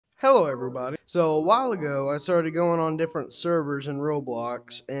Hello everybody. So a while ago I started going on different servers in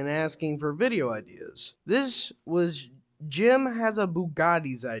Roblox and asking for video ideas. This was Jim has a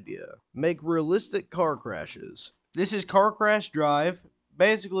Bugatti's idea. Make realistic car crashes. This is Car Crash Drive,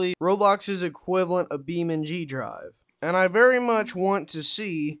 basically Roblox's equivalent of BeamNG Drive. And I very much want to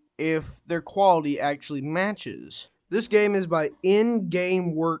see if their quality actually matches. This game is by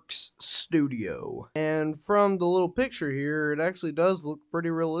In-Game Works Studio, and from the little picture here, it actually does look pretty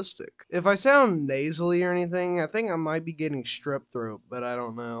realistic. If I sound nasally or anything, I think I might be getting strep throat, but I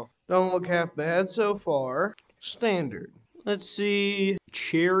don't know. Don't look half bad so far. Standard. Let's see.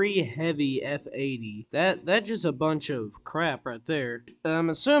 Cherry Heavy F80. That's just a bunch of crap right there. I'm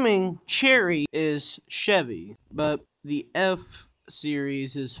assuming Cherry is Chevy, but the F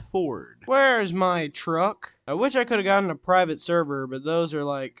series is Ford. Where's my truck? I wish I could have gotten a private server, but those are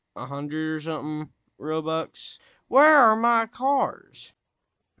like 100 or something Robux. Where are my cars?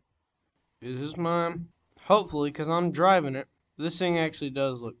 Is this mine? Hopefully, because I'm driving it. This thing actually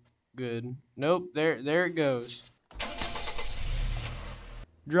does look good. Nope, there it goes.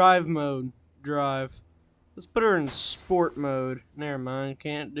 Drive mode. Drive. Let's put her in sport mode. Never mind,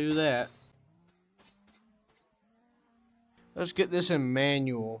 can't do that. Let's get this in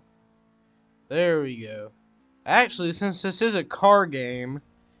manual. There we go. Actually, since this is a car game,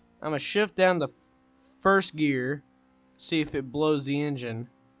 I'm going to shift down the first gear, see if it blows the engine.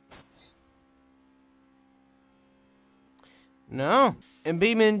 No. In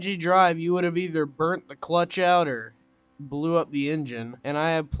BeamNG Drive, you would have either burnt the clutch out or blew up the engine. And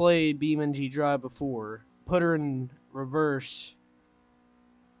I have played BeamNG Drive before. Put her in reverse.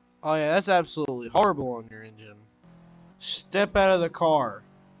 Oh yeah, that's absolutely horrible on your engine. Step out of the car.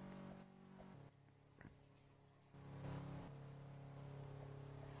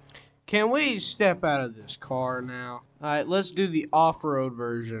 Can we step out of this car now? Alright, let's do the off-road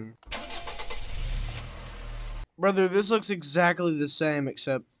version. Brother, this looks exactly the same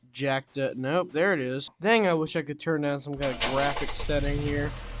except jacked up. Nope, there it is. Dang, I wish I could turn down some kind of graphic setting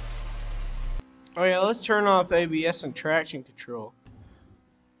here. Oh yeah, let's turn off ABS and traction control.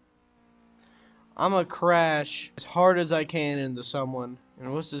 I'm gonna crash as hard as I can into someone.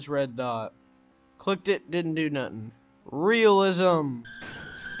 And what's this red dot? Clicked it, didn't do nothing. Realism.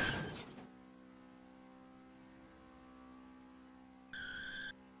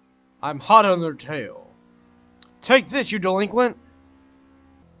 I'm hot on their tail. Take this, you delinquent.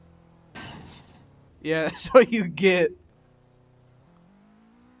 Yeah, that's what you get.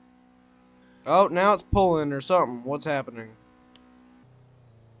 Oh, now it's pulling or something. What's happening?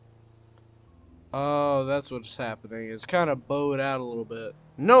 Oh, that's what's happening. It's kind of bowed out a little bit.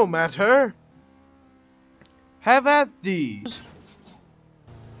 No matter. Have at these.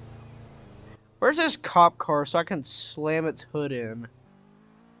 Where's this cop car so I can slam its hood in?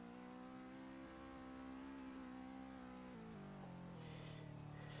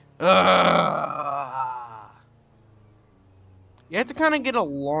 You have to kind of get a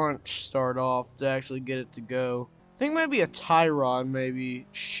launch start off to actually get it to go. I think maybe a tie rod maybe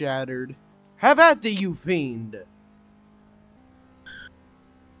shattered. Have at thee, you fiend!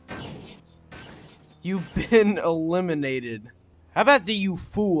 You've been eliminated. Have at thee, you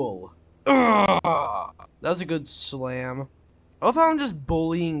fool! Ugh. That was a good slam. I love how I'm just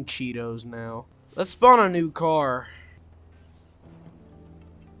bullying Cheetos now. Let's spawn a new car.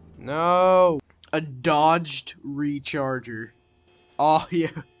 No! A dodged recharger. Oh yeah.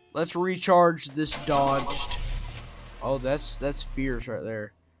 Let's recharge this dodged. Oh, that's fierce right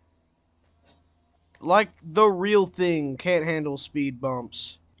there. Like the real thing, can't handle speed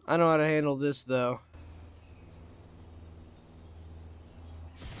bumps. I know how to handle this though.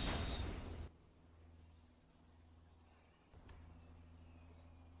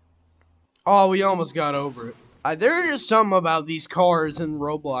 Oh, we almost got over it. There is something about these cars in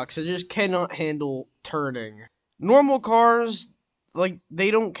Roblox that just cannot handle turning. Normal cars, like,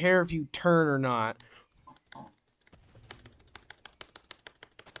 they don't care if you turn or not.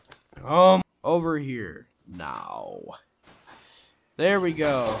 Over here. Now. There we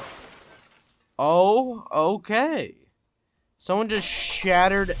go. Oh, okay. Someone just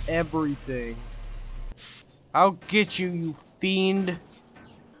shattered everything. I'll get you, you fiend.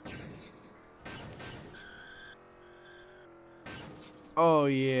 Oh,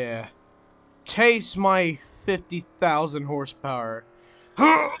 yeah. Taste my 50,000 horsepower.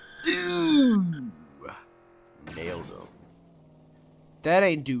 Nailed him. That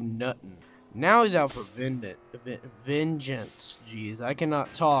ain't do nothing. Now he's out for vengeance. Jeez, I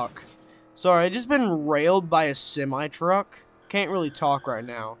cannot talk. Sorry, I just been railed by a semi-truck. Can't really talk right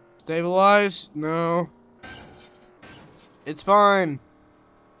now. Stabilize? No. It's fine.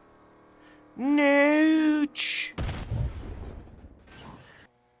 Nooch!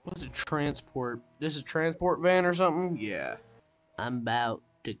 What's a transport? This is a transport van or something? Yeah. I'm about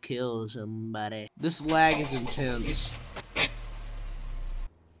to kill somebody. This lag is intense.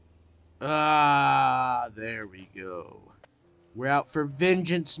 Ah, there we go. We're out for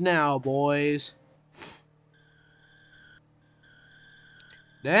vengeance now, boys.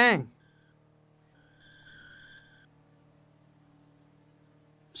 Dang.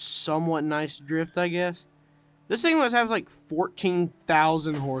 Somewhat nice drift, I guess. This thing must have like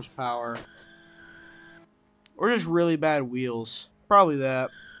 14,000 horsepower. Or just really bad wheels. Probably that.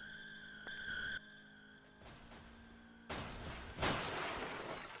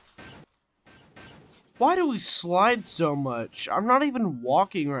 Why do we slide so much? I'm not even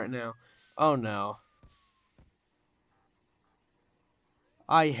walking right now. Oh no.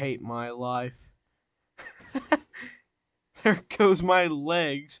 I hate my life. There goes my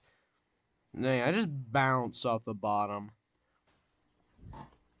legs. Dang, I just bounced off the bottom.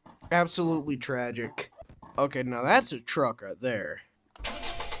 Absolutely tragic. Okay, now that's a truck right there.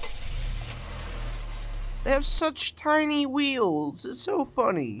 They have such tiny wheels. It's so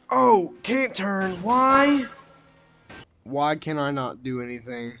funny. Oh, can't turn. Why? Why can I not do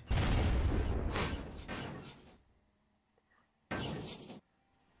anything?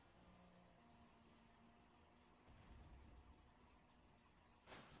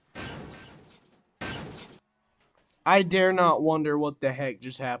 I dare not wonder what the heck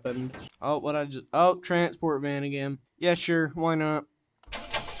just happened. Oh, transport van again. Yeah, sure, why not?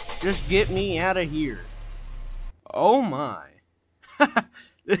 Just get me out of here. Oh my.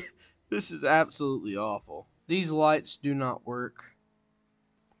 This is absolutely awful. These lights do not work.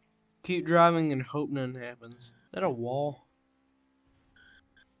 Keep driving and hope nothing happens. Is that a wall?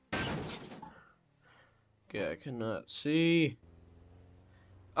 Okay, I cannot see.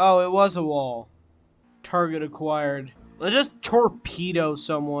 Oh, it was a wall. Target acquired. Let's just torpedo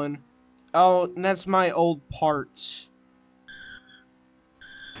someone. Oh, and that's my old parts.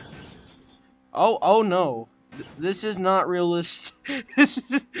 Oh no. This is not realistic. This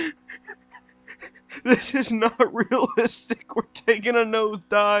is not realistic. We're taking a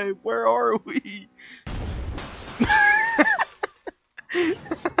nosedive. Where are we?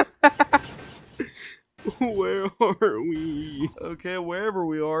 Where are we? Okay, wherever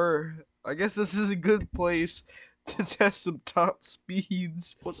we are, I guess this is a good place to test some top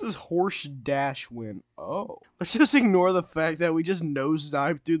speeds. What's this horse dash win? Oh. Let's just ignore the fact that we just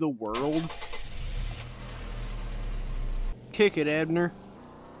nosedived through the world. Kick it, Ebner.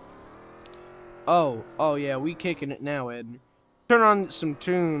 Oh yeah, we kicking it now, Ebner. Turn on some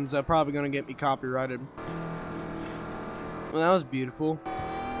tunes that are probably gonna get me copyrighted. Well, that was beautiful.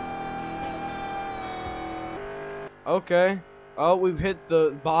 Okay. Oh, we've hit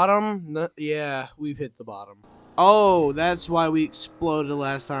the bottom? No, yeah, we've hit the bottom. Oh, that's why we exploded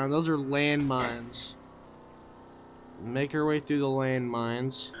last time. Those are landmines. Make our way through the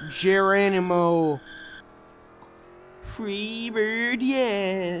landmines. Geronimo. Free bird,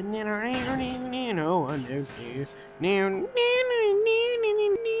 yeah. No, I know.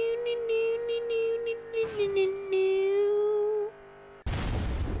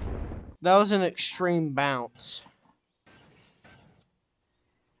 That was an extreme bounce.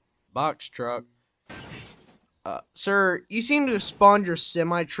 Box truck. Sir, you seem to have spawned your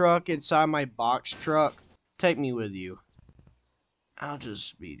semi-truck inside my box truck. Take me with you. I'll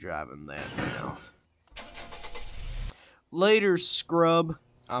just be driving that now. Later, scrub.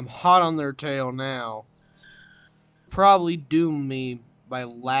 I'm hot on their tail now. Probably doom me by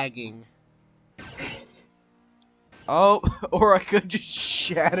lagging. Oh, or I could just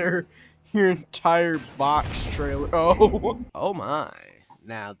shatter your entire box trailer. Oh, oh my.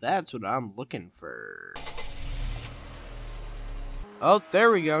 Now that's what I'm looking for. Oh,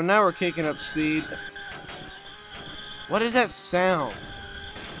 there we go. Now we're kicking up speed. What is that sound?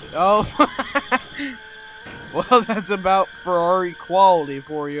 Oh, well, that's about Ferrari quality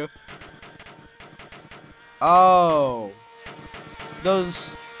for you. Oh,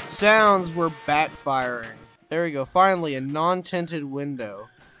 those sounds were backfiring. There we go. Finally, a non-tinted window.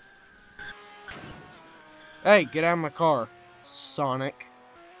 Hey, get out of my car, Sonic.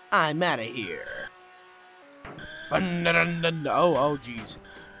 I'm out of here. Oh, jeez.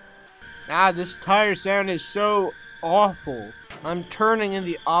 Ah, this tire sound is so awful. I'm turning in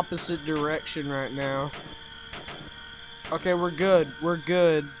the opposite direction right now. Okay, we're good. We're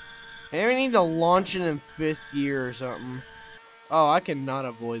good. Maybe we need to launch it in 5th gear or something. Oh, I cannot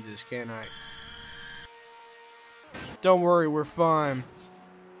avoid this, can I? Don't worry, we're fine.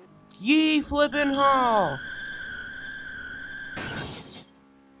 Yee flippin' haw!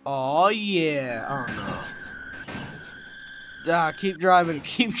 Oh yeah. Oh no. Ah, keep driving.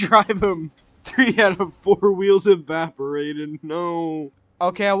 Keep driving. 3 out of 4 wheels evaporated. No.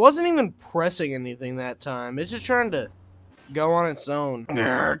 Okay, I wasn't even pressing anything that time. It's just trying to go on its own. Get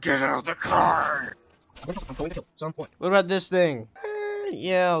out of the car. What about this thing?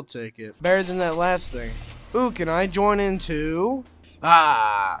 Yeah, I'll take it. Better than that last thing. Ooh, can I join in too?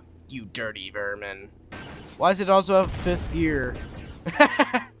 Ah, you dirty vermin. Why does it also have 5th gear?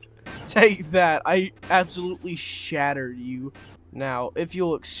 Take that. I absolutely shattered you. Now, if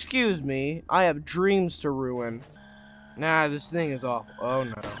you'll excuse me, I have dreams to ruin. Nah, this thing is awful. Oh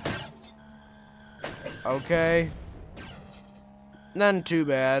no. Okay. None too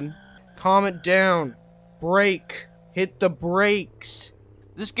bad. Calm it down. Brake. Hit the brakes.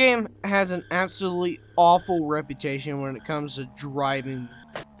 This game has an absolutely awful reputation when it comes to driving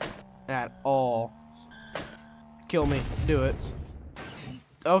at all. Kill me. Do it.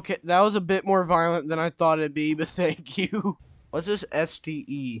 Okay, that was a bit more violent than I thought it'd be, but thank you. What's this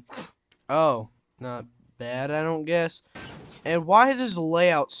STE? Oh, not bad, I don't guess. And why is this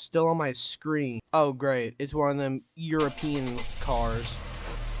layout still on my screen? Oh, great. It's one of them European cars.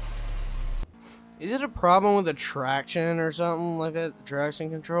 Is it a problem with the traction or something like that? The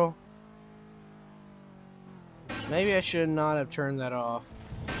traction control? Maybe I should not have turned that off.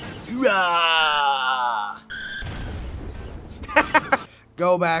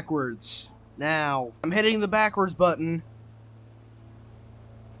 Go backwards. Now. I'm hitting the backwards button.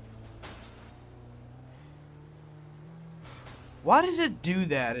 Why does it do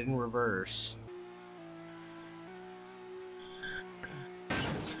that in reverse?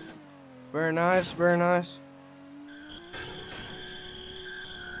 Very nice, very nice.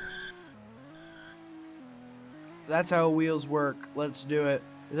 That's how wheels work. Let's do it.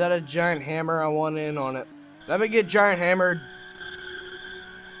 Is that a giant hammer? I want in on it. Let me get giant hammered.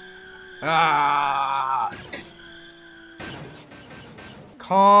 Ah!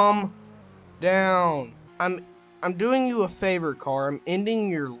 Calm down. I'm doing you a favor, car. I'm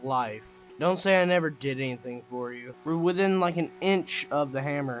ending your life. Don't say I never did anything for you. We're within like an inch of the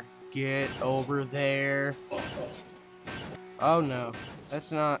hammer. Get over there. Oh no,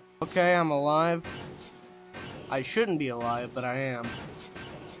 that's not... Okay, I'm alive. I shouldn't be alive, but I am.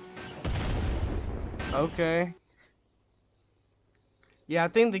 Okay. Yeah, I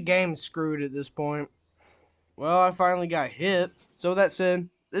think the game's screwed at this point. Well, I finally got hit. So with that said,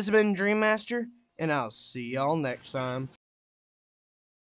 this has been DreamMaster, and I'll see y'all next time.